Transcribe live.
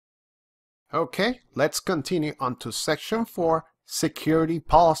Okay, let's continue on to section 4, security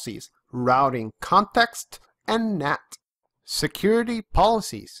policies, routing context and NAT. Security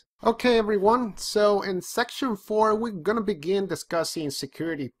policies. Okay everyone, so in section 4 we're going to begin discussing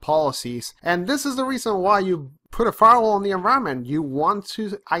security policies, and this is the reason why you put a firewall in the environment. You want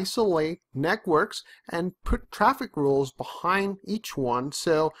to isolate networks and put traffic rules behind each one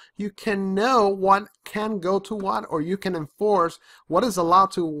so you can know what can go to what, or you can enforce what is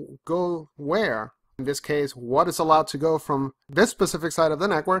allowed to go where. In this case, what is allowed to go from this specific side of the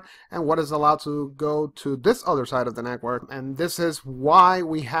network and what is allowed to go to this other side of the network. And this is why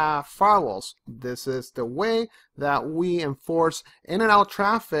we have firewalls. This is the way that we enforce in and out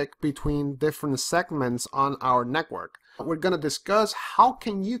traffic between different segments on our network. We're going to discuss how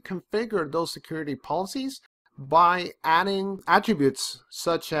can you configure those security policies by adding attributes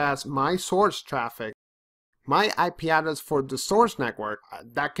such as my source traffic, my IP address for the source network.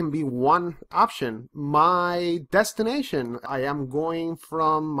 That can be one option. My destination, I am going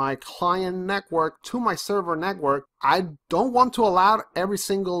from my client network to my server network. I don't want to allow every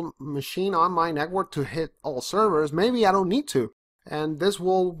single machine on my network to hit all servers. Maybe I don't need to. And this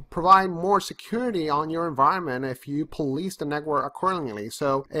will provide more security on your environment if you police the network accordingly.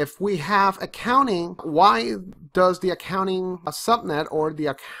 So if we have accounting, why does the accounting subnet or the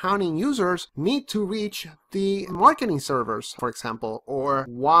accounting users need to reach the marketing servers, for example? Or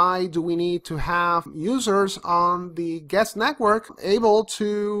why do we need to have users on the guest network able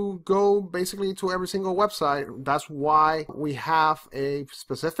to go basically to every single website? That's why we have a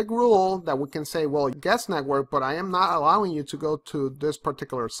specific rule that we can say, well, guest network, but I am not allowing you to go to this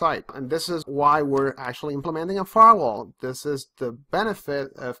particular site. And this is why we're actually implementing a firewall. This is the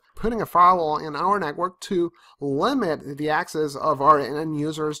benefit of putting a firewall in our network to limit the access of our end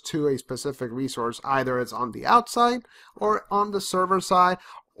users to a specific resource. Either it's on the outside or on the server side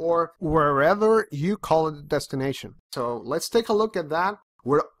or wherever you call it the destination. So let's take a look at that.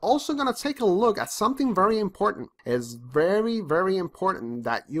 We're also going to take a look at something very important. It's very, very important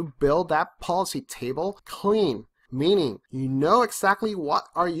that you build that policy table clean. Meaning, you know exactly what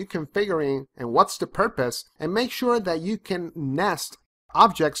are you configuring and what's the purpose, and make sure that you can nest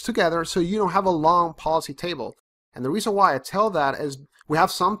objects together so you don't have a long policy table. And the reason why I tell that is we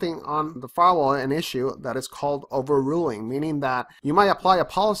have something on the firewall, an issue that is called overruling, meaning that you might apply a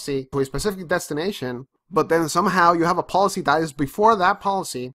policy to a specific destination, but then somehow you have a policy that is before that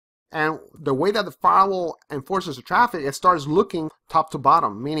policy. And the way that the firewall enforces the traffic, it starts looking top to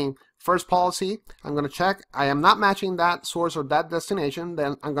bottom, meaning first policy, I'm going to check, I am not matching that source or that destination,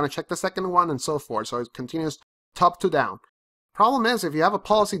 then I'm going to check the second one and so forth. So it continues top to down. Problem is, if you have a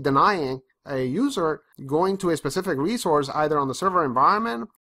policy denying a user going to a specific resource, either on the server environment,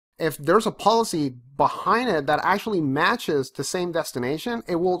 if there's a policy behind it that actually matches the same destination,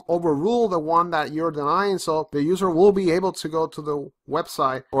 it will overrule the one that you're denying, so the user will be able to go to the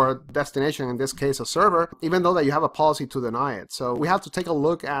website or destination, in this case a server, even though that you have a policy to deny it. So we have to take a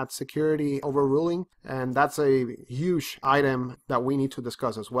look at security overruling, and that's a huge item that we need to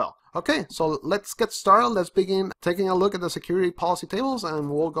discuss as well. Okay, so let's get started. Let's begin taking a look at the security policy tables, and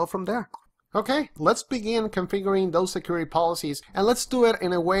we'll go from there. Okay, let's begin configuring those security policies, and let's do it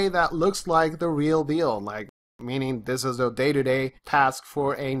in a way that looks like the real deal, like meaning this is a day-to-day task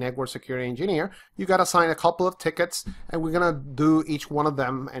for a network security engineer. You got to assign a couple of tickets, and we're going to do each one of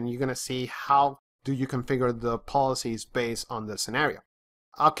them, and you're going to see how do you configure the policies based on the scenario.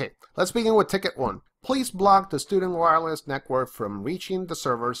 Okay, let's begin with ticket 1. Please block the student wireless network from reaching the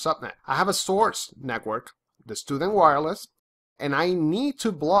server subnet. I have a source network, the student wireless, and I need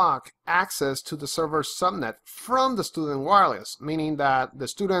to block access to the server subnet from the student wireless, meaning that the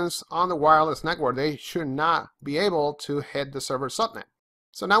students on the wireless network, they should not be able to hit the server subnet.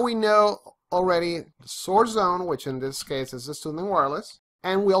 So now we know already the source zone, which in this case is the student wireless,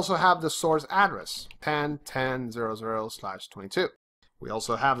 and we also have the source address, 10.10.00/22. We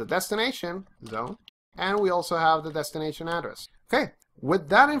also have the destination zone, and we also have the destination address. Okay, with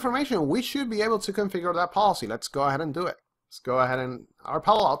that information, we should be able to configure that policy. Let's go ahead and do it. Let's go ahead and our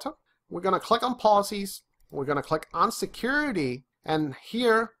Palo Alto. We're going to click on policies. We're going to click on security. And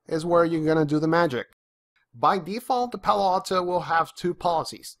here is where you're going to do the magic. By default, the Palo Alto will have two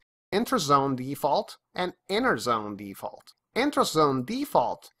policies: intra-zone default and inter-zone default. Intra-zone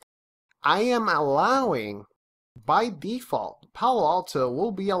default, I am allowing, by default, Palo Alto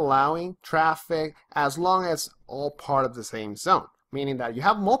will be allowing traffic as long as all part of the same zone. Meaning that you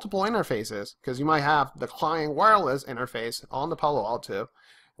have multiple interfaces, because you might have the client wireless interface on the Palo Alto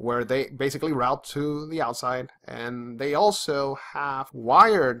where they basically route to the outside, and they also have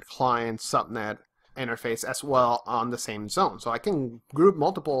wired client subnet interface as well on the same zone. So I can group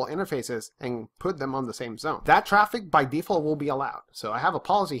multiple interfaces and put them on the same zone. That traffic by default will be allowed. So I have a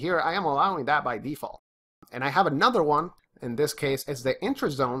policy here. I am allowing that by default. And I have another one. In this case, it's the inner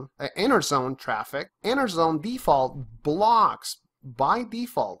zone traffic. Inner zone default blocks by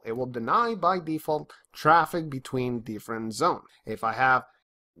default. It will deny by default traffic between different zones. If I have,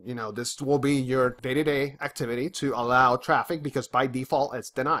 this will be your day-to-day activity to allow traffic, because by default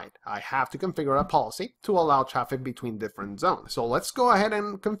it's denied. I have to configure a policy to allow traffic between different zones. So let's go ahead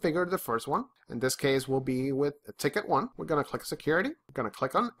and configure the first one. In this case, we'll be with ticket 1. We're going to click security. We're going to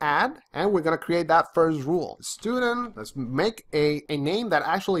click on add, and we're going to create that first rule. Student, let's make a name that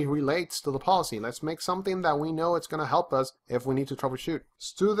actually relates to the policy. Let's make something that we know it's going to help us if we need to troubleshoot.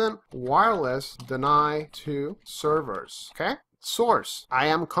 Student wireless deny to servers. Okay? Source, I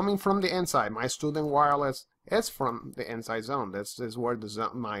am coming from the inside. My student wireless is from the inside zone. This is where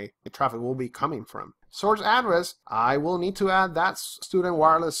my traffic will be coming from. Source address, I will need to add that student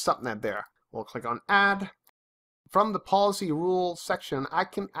wireless subnet there. We'll click on add. From the policy rule section, I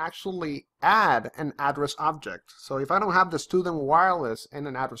can actually add an address object. So if I don't have the student wireless in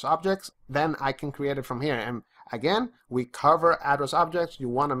an address object, then I can create it from here. And again, we cover address objects. You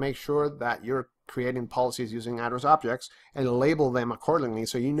want to make sure that you're creating policies using address objects and label them accordingly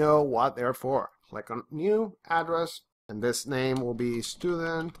so you know what they're for. Click on new address, and this name will be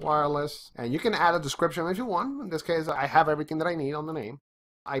student wireless. And you can add a description if you want. In this case, I have everything that I need on the name.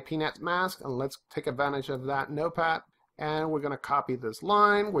 IPNet mask, and let's take advantage of that notepad. And we're going to copy this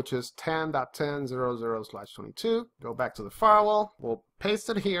line, which is 10.10.00/22. Go back to the firewall. We'll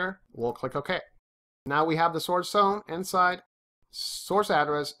paste it here. We'll click OK. Now we have the source zone inside. Source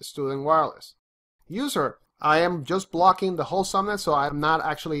address, student wireless. User, I am just blocking the whole subnet, so I'm not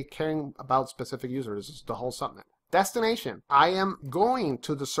actually caring about specific users. It's the whole subnet. Destination, I am going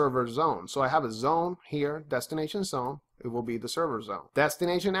to the server zone. So I have a zone here, destination zone. It will be the server zone.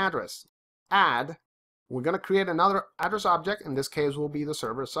 Destination address, add. We're going to create another address object. In this case, will be the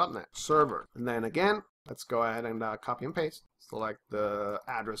server subnet, server. And then again, let's go ahead and copy and paste. Select the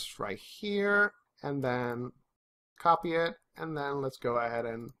address right here, and then copy it, and then let's go ahead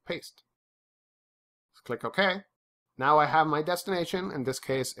and paste. Click OK. Now I have my destination. In this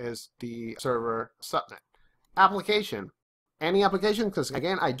case is the server subnet. Application. Any application, because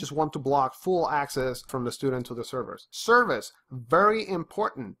again, I just want to block full access from the student to the servers. Service, very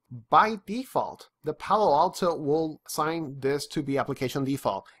important. By default, the Palo Alto will assign this to be application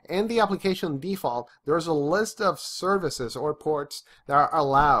default. In the application default, there's a list of services or ports that are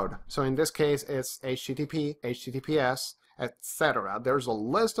allowed. So in this case, it's HTTP, HTTPS, etc. There's a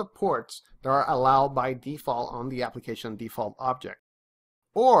list of ports that are allowed by default on the application default object.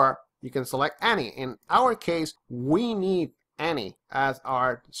 Or you can select any. In our case, we need any as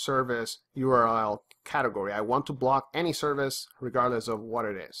our service URL category. I want to block any service regardless of what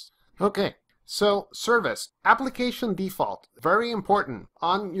it is. Okay, so service, application default, very important.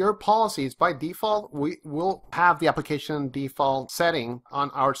 On your policies, by default, we will have the application default setting on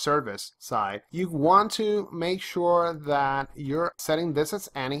our service side. You want to make sure that you're setting this as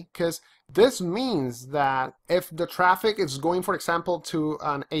any, because this means that if the traffic is going, for example, to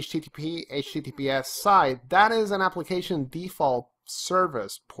an HTTP, HTTPS site, that is an application default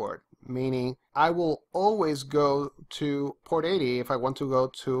service port, meaning I will always go to port 80 if I want to go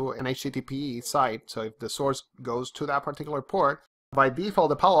to an HTTP site. So if the source goes to that particular port, by default,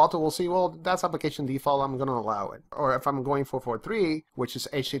 the Palo Alto will see, well, that's application default, I'm going to allow it. Or if I'm going for port 3, which is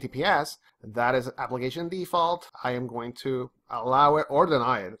HTTPS, that is application default, I am going to allow it or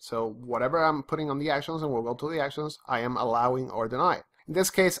deny it. So whatever I'm putting on the actions, and we'll go to the actions, I am allowing or deny it. In this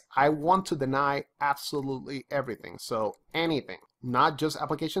case, I want to deny absolutely everything. So anything, not just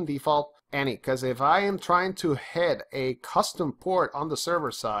application default, any. Because if I am trying to hit a custom port on the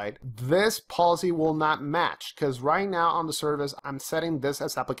server side, this policy will not match. Because right now on the service, I'm setting this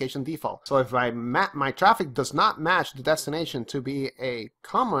as application default. So if my traffic does not match the destination to be a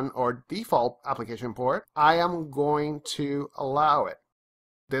common or default application port, I am going to allow it.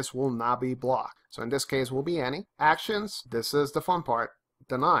 This will not be blocked. So in this case, will be any. Actions, this is the fun part,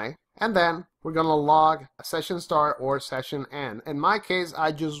 deny. And then we're going to log a session start or session end. In my case,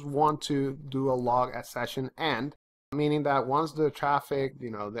 I just want to do a log at session end, meaning that once the traffic,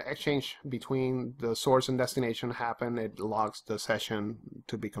 the exchange between the source and destination happen, it logs the session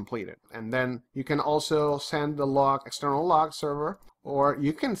to be completed. And then you can also send the log, external log server, or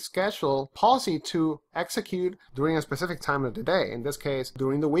you can schedule policy to execute during a specific time of the day. In this case,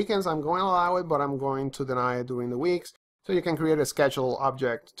 during the weekends, I'm going to allow it, but I'm going to deny it during the weeks. So you can create a schedule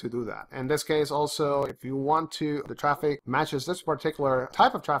object to do that. In this case also, if you want to, the traffic matches this particular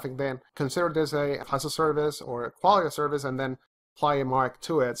type of traffic, then consider this a class of service or a quality of service and then apply a mark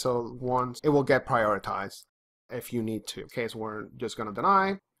to it. So once it will get prioritized if you need to. In case we're just going to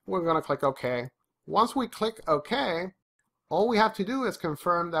deny, we're going to click OK. Once we click OK, all we have to do is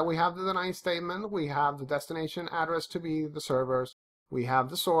confirm that we have the deny statement, we have the destination address to be the servers, we have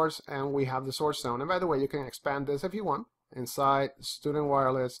the source, and we have the source zone. And by the way, you can expand this if you want. Inside student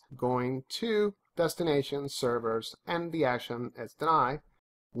wireless, going to destination servers, and the action is deny.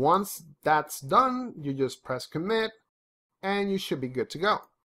 Once that's done, you just press commit, and you should be good to go.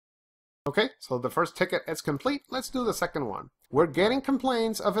 Okay, so the first ticket is complete. Let's do the second one. We're getting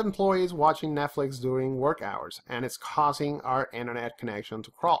complaints of employees watching Netflix during work hours, and it's causing our internet connection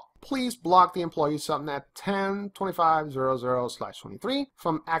to crawl. Please block the employee subnet 10.25.00/23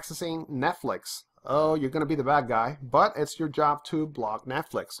 from accessing Netflix. Oh, you're going to be the bad guy, but it's your job to block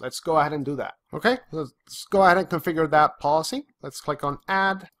Netflix. Let's go ahead and do that. Okay, let's go ahead and configure that policy. Let's click on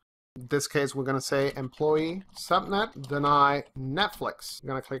Add. In this case, we're going to say employee subnet deny Netflix. I'm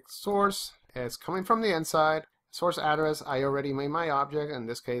going to click source. It's coming from the inside. Source address, I already made my object. In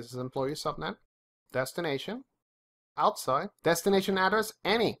this case, is employee subnet. Destination, outside. Destination address,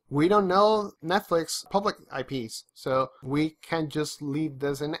 any. We don't know Netflix public IPs, so we can just leave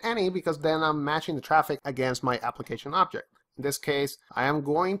this in any because then I'm matching the traffic against my application object. In this case, I am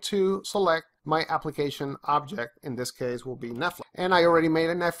going to select my application object. In this case will be Netflix. And I already made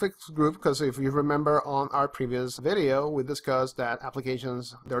a Netflix group because if you remember on our previous video, we discussed that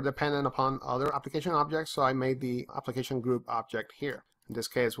applications, they're dependent upon other application objects. So I made the application group object here. In this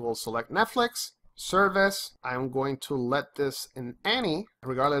case, we'll select Netflix. Service, I'm going to let this in any,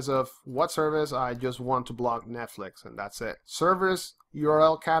 regardless of what service, I just want to block Netflix and that's it. Service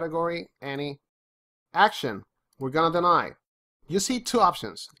URL category, any. Action, we're gonna deny. You see two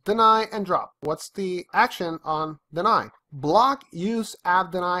options, deny and drop. What's the action on deny? Block use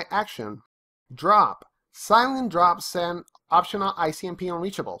app deny action. Drop, silent drop send optional ICMP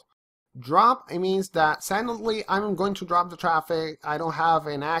unreachable. Drop, it means that silently I'm going to drop the traffic. I don't have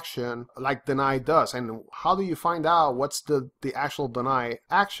an action like deny does. And how do you find out what's the actual deny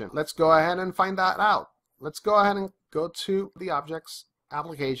action? Let's go ahead and find that out. Let's go ahead and go to the objects,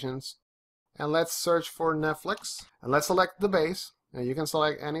 applications, and let's search for Netflix. And let's select the base. And you can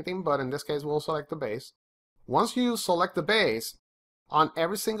select anything, but in this case, we'll select the base. Once you select the base, on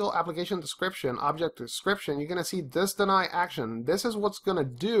every single application description, object description, you're going to see this deny action. This is what's going to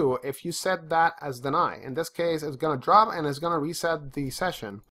do if you set that as deny. In this case, it's going to drop and it's going to reset the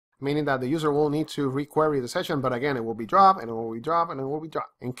session, meaning that the user will need to requery the session, but again, it will be drop and it will be drop and it will be drop.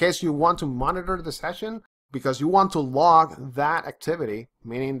 In case you want to monitor the session, because you want to log that activity,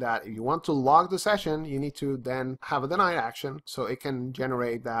 meaning that if you want to log the session, you need to then have a deny action so it can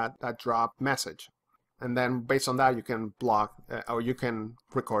generate that drop message. And then based on that, you can block or you can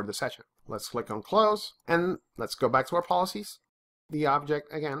record the session. Let's click on close and let's go back to our policies. The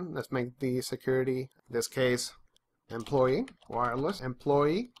object again, let's make the security, in this case, employee, wireless,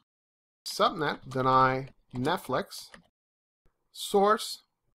 employee, subnet, deny Netflix, source,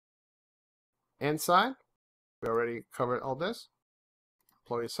 inside. We already covered all this.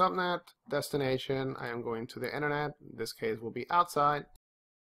 Employee subnet, destination, I am going to the internet. In this case will be outside.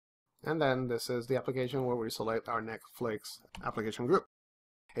 And then this is the application where we select our Netflix application group.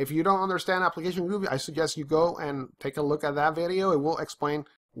 If you don't understand application group, I suggest you go and take a look at that video. It will explain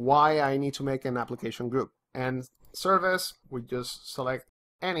why I need to make an application group. And service, we just select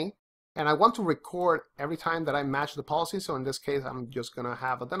any. And I want to record every time that I match the policy. So in this case, I'm just going to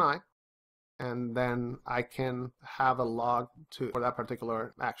have a deny. And then I can have a log for that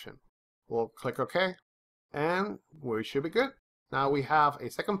particular action. We'll click OK. And we should be good. Now we have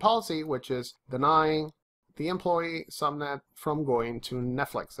a second policy, which is denying the employee subnet from going to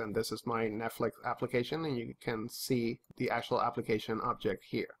Netflix. And this is my Netflix application, and you can see the actual application object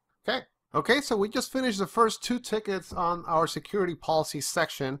here. Okay, so we just finished the first two tickets on our security policy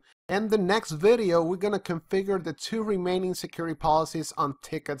section. In the next video, we're going to configure the two remaining security policies on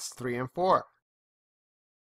tickets 3 and 4.